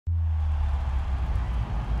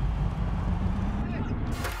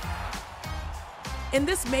In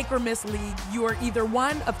this make-or-miss league, you are either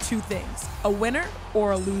one of two things, a winner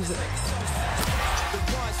or a loser.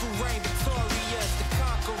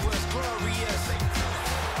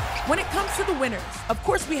 When it comes to the winners, of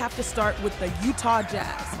course we have to start with the Utah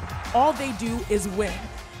Jazz. All they do is win.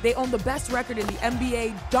 They own the best record in the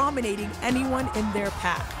NBA, dominating anyone in their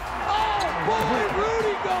path. Oh, boy,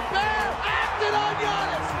 Rudy Gobert acted on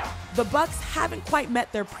Giannis! The Bucks haven't quite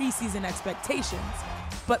met their preseason expectations,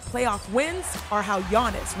 but playoff wins are how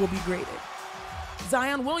Giannis will be graded.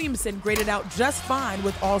 Zion Williamson graded out just fine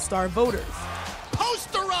with all-star voters.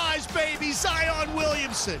 Posterized, baby, Zion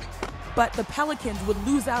Williamson! But the Pelicans would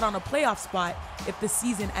lose out on a playoff spot if the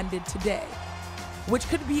season ended today, which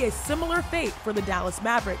could be a similar fate for the Dallas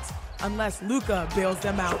Mavericks unless Luka bails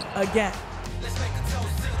them out again.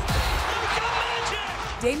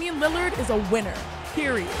 Damian Lillard is a winner,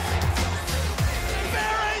 period.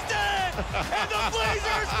 And the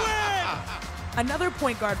Blazers win! Another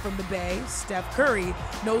point guard from the Bay, Steph Curry,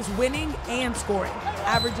 knows winning and scoring,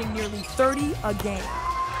 averaging nearly 30 a game.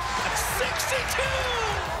 62!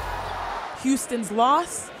 Houston's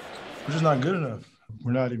loss, we're just not good enough.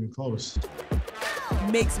 We're not even close.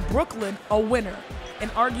 Makes Brooklyn a winner and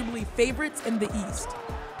arguably favorites in the East.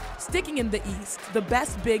 Sticking in the East, the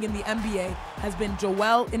best big in the NBA has been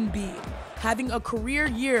Joel Embiid, having a career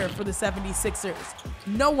year for the 76ers.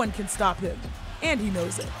 No one can stop him, and he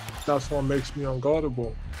knows it. That's what makes me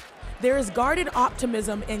unguardable. There is guarded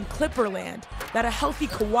optimism in Clipperland that a healthy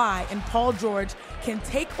Kawhi and Paul George can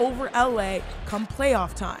take over LA come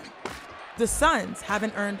playoff time. The Suns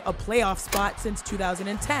haven't earned a playoff spot since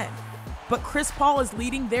 2010, but Chris Paul is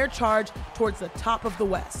leading their charge towards the top of the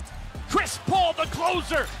West. Chris Paul, the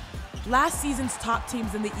closer! Last season's top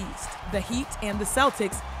teams in the East, the Heat and the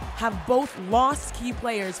Celtics, have both lost key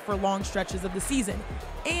players for long stretches of the season,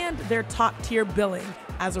 and their top-tier billing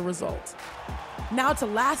as a result. Now to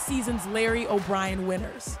last season's Larry O'Brien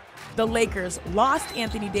winners. The Lakers lost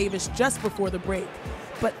Anthony Davis just before the break,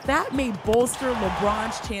 but that may bolster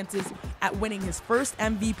LeBron's chances at winning his first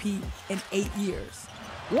MVP in 8 years.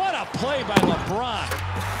 What a play by LeBron!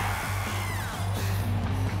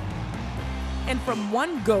 And from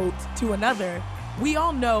one GOAT to another, we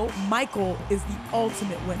all know Michael is the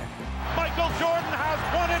ultimate winner. Michael Jordan has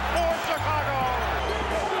won it for Chicago!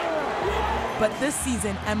 But this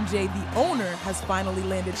season, MJ, the owner, has finally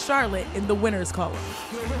landed Charlotte in the winners column.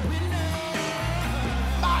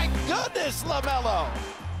 My goodness, LaMelo!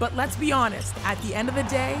 But let's be honest, at the end of the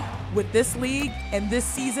day, with this league and this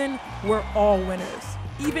season, we're all winners.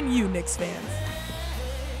 Even you, Knicks fans.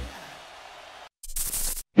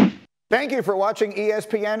 Thank you for watching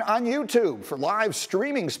ESPN on YouTube. For live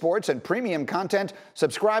streaming sports and premium content,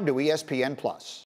 subscribe to ESPN+.